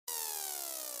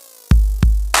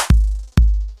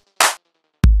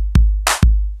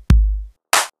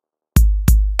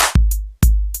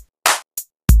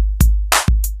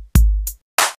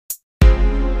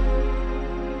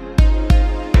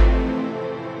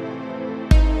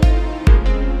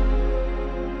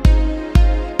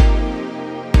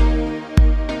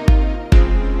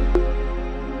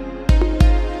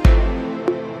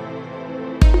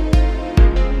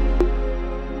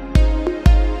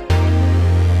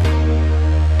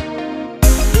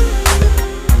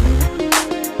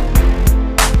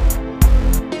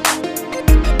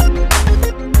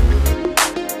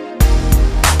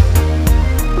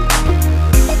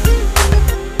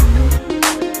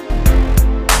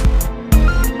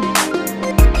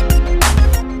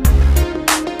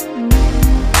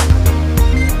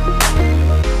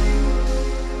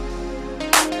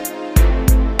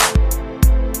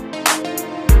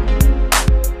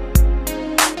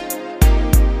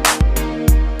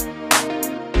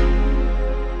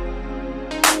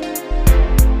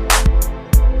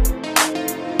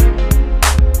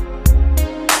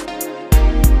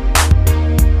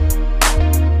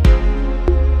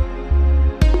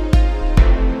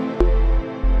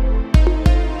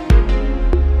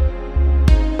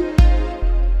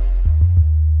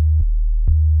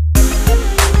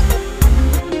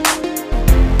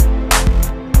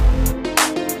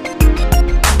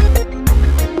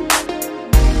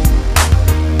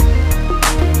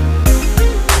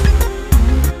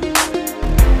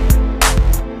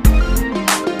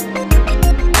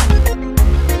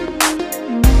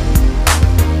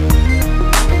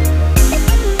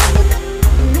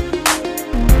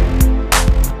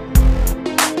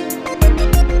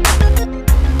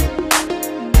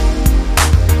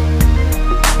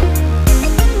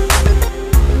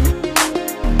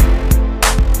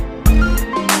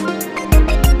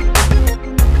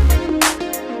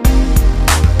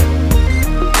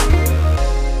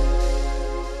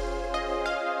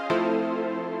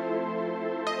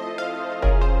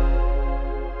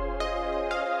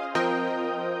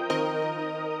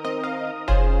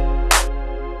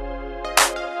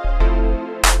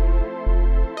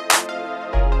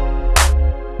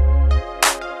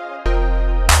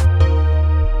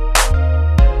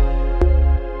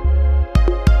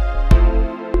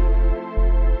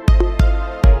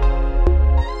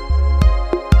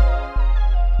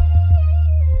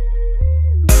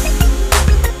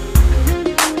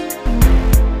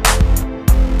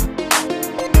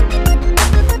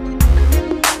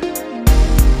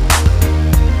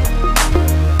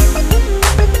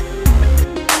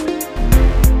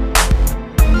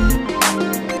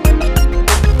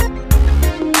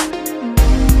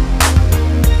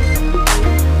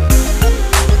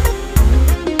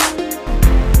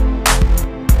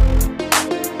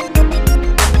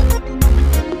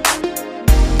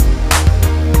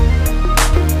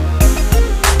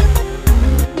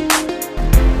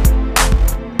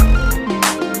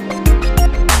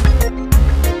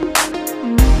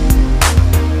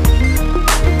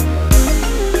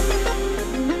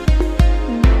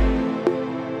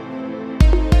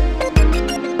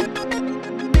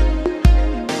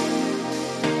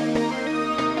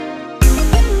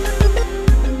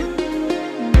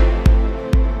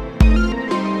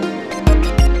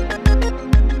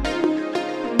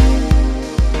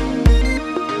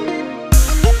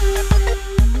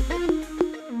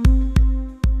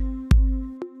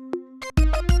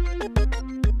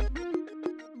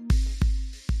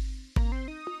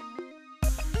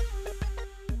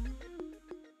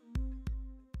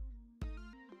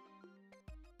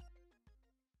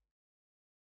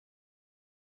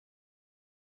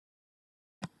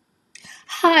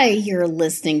Hi, you're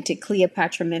listening to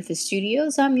Cleopatra Memphis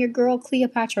Studios. I'm your girl,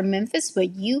 Cleopatra Memphis,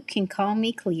 but you can call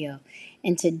me Cleo.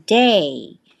 And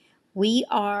today we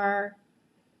are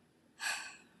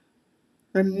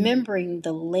remembering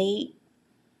the late,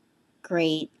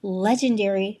 great,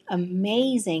 legendary,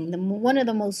 amazing, one of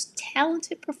the most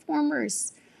talented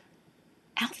performers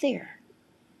out there,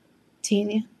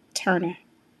 Tina Turner.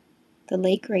 The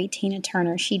late, great Tina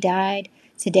Turner. She died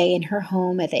today in her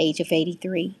home at the age of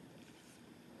 83.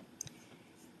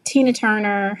 Tina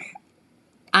Turner,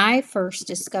 I first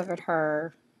discovered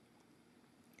her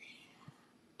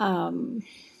um,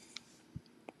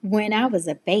 when I was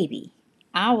a baby.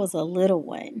 I was a little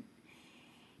one.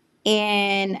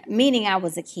 And meaning I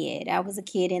was a kid. I was a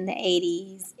kid in the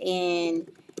 80s, and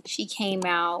she came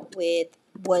out with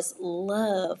What's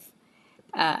Love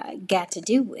Got to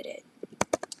Do with It.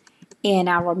 And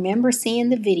I remember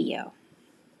seeing the video,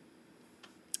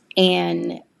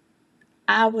 and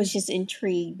I was just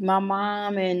intrigued. My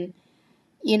mom and,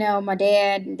 my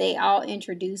dad, they all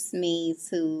introduced me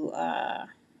to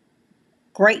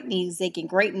great music and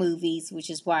great movies, which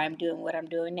is why I'm doing what I'm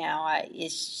doing now.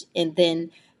 And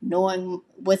then knowing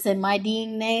what's in my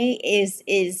DNA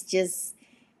is just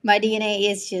my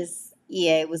DNA is just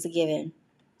yeah, it was a given.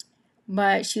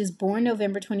 But she was born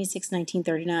November 26,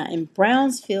 1939 in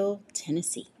Brownsville,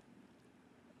 Tennessee.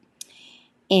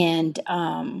 And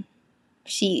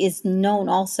she is known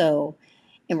also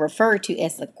and referred to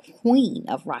as the queen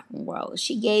of rock and roll.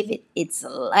 She gave it its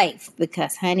life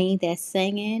because, honey, that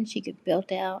singing, she could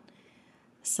belt out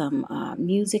some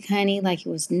music, honey, like it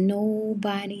was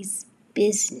nobody's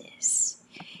business.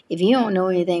 If you don't know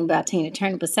anything about Tina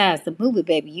Turner besides the movie,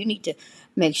 baby, you need to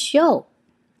make sure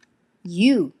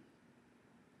you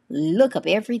look up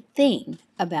everything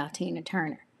about Tina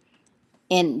Turner.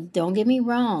 And don't get me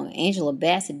wrong, Angela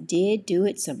Bassett did do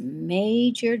it some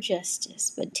major justice,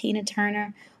 but Tina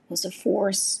Turner was a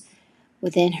force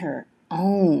within her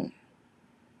own.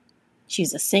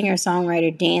 She's a singer,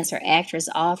 songwriter, dancer, actress,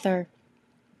 author,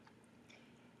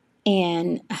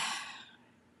 and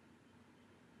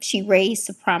she raised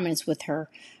to prominence with her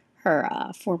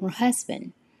former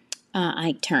husband,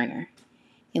 Ike Turner,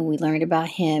 and we learned about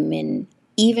him. And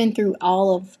even through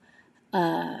all of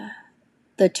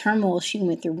the turmoil she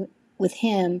went through with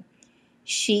him,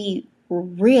 she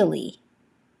really,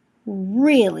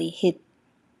 really hit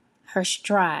her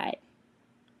stride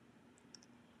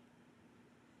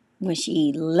when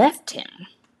she left him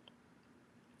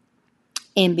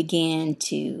and began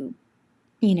to,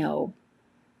 you know,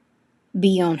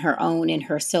 be on her own in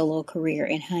her solo career.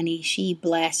 And honey, she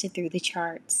blasted through the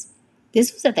charts.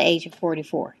 This was at the age of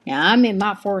 44. Now, I'm in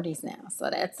my 40s now, so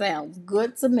that sounds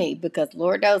good to me because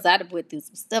Lord knows I'd have went through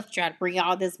some stuff trying to bring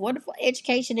all this wonderful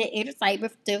education and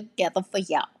entertainment together for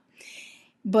y'all.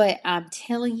 But I'm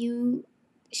telling you,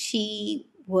 she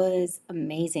was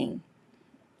amazing.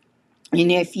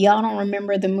 And if y'all don't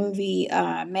remember the movie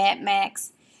Mad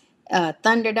Max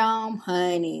Thunderdome,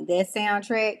 honey, that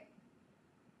soundtrack,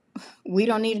 we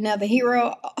don't need another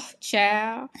hero,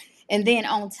 child. And then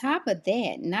on top of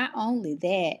that, not only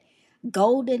that,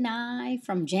 Goldeneye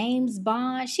from James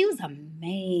Bond, she was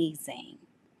amazing.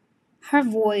 Her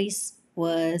voice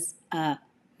was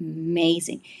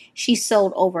amazing. She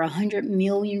sold over 100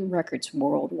 million records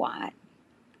worldwide.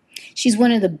 She's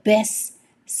one of the best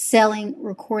selling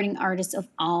recording artists of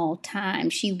all time.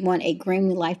 She won a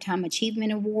Grammy Lifetime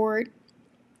Achievement Award,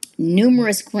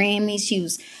 numerous Grammys. She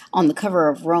was on the cover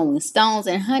of Rolling Stones.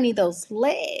 And honey, those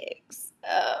legs.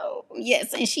 Oh,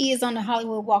 yes. And she is on the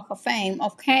Hollywood Walk of Fame,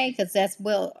 okay? Because that's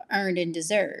well earned and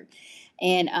deserved.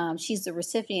 And she's the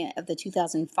recipient of the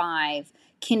 2005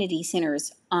 Kennedy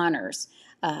Center's Honors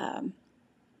and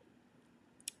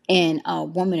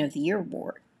Woman of the Year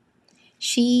Award.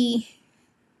 She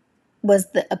was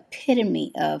the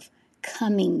epitome of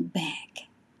coming back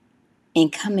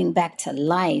and coming back to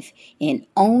life and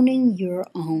owning your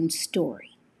own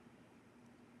story,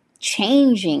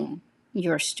 changing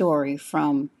your story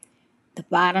from the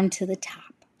bottom to the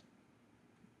top.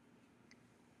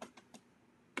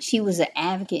 She was an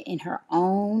advocate in her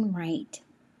own right.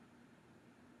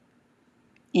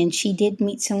 And she did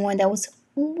meet someone that was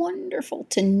wonderful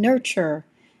to nurture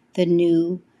the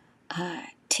new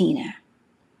Tina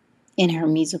in her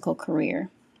musical career.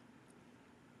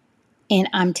 And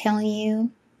I'm telling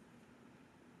you,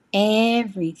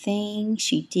 everything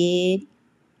she did,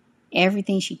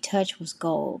 everything she touched was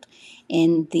gold.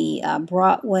 And the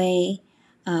Broadway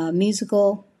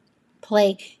musical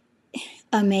play,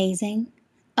 amazing.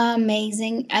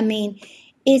 Amazing. I mean,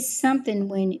 it's something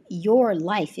when your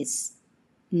life is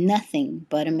nothing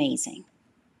but amazing.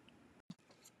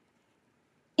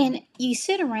 And you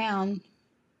sit around,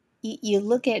 you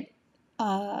look at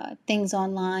things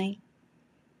online,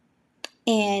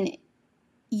 and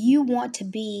you want to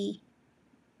be,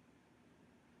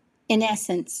 in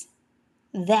essence,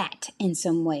 that in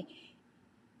some way.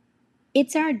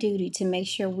 It's our duty to make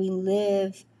sure we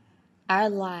live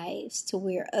our lives to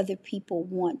where other people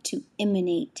want to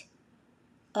emanate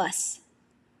us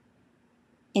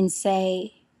and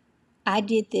say, I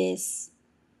did this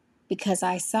because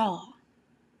I saw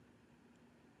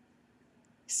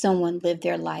someone live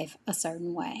their life a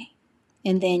certain way.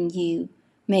 And then you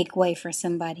make way for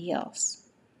somebody else.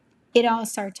 It all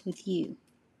starts with you.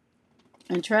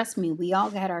 And trust me, we all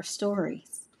got our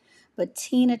stories. But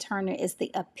Tina Turner is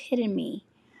the epitome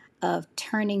of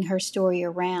turning her story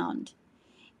around.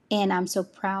 And I'm so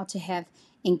proud to have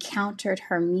encountered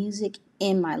her music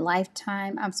in my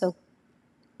lifetime. I'm so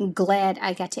glad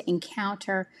I got to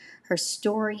encounter her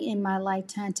story in my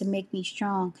lifetime to make me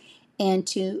strong and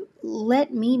to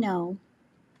let me know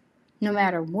no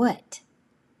matter what.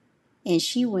 And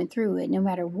she went through it. No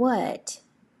matter what,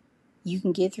 you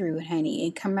can get through it, honey,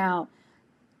 and come out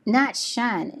not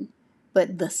shining,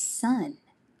 but the sun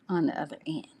on the other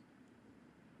end.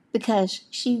 Because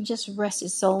she just rested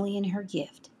solely in her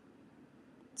gift.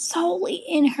 Solely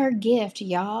in her gift,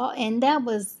 y'all. And that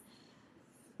was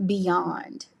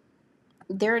beyond.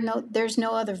 There's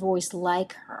no other voice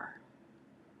like her.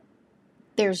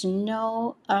 There's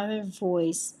no other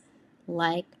voice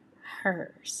like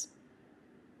hers.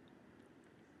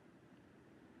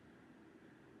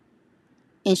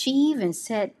 And she even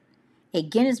set a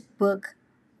Guinness Book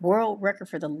World Record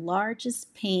for the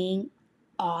largest paying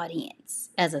audience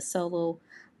as a solo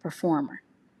performer.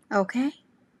 Okay?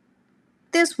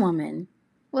 This woman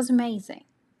was amazing.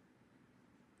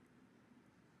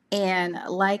 And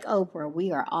like Oprah,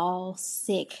 we are all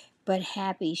sick but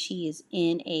happy she is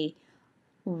in a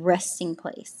resting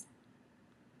place,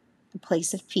 a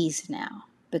place of peace now,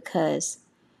 because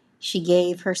she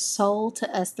gave her soul to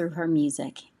us through her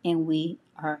music, and we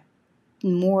are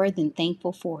more than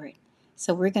thankful for it.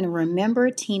 So we're going to remember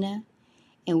Tina,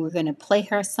 and we're going to play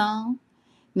her song,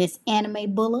 Miss Anna Mae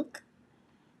Bullock,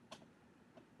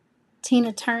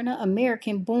 Tina Turner,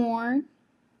 American born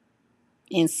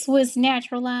and Swiss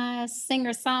naturalized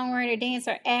singer, songwriter,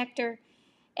 dancer, actor,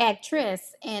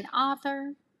 actress, and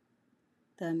author,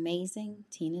 the amazing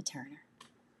Tina Turner.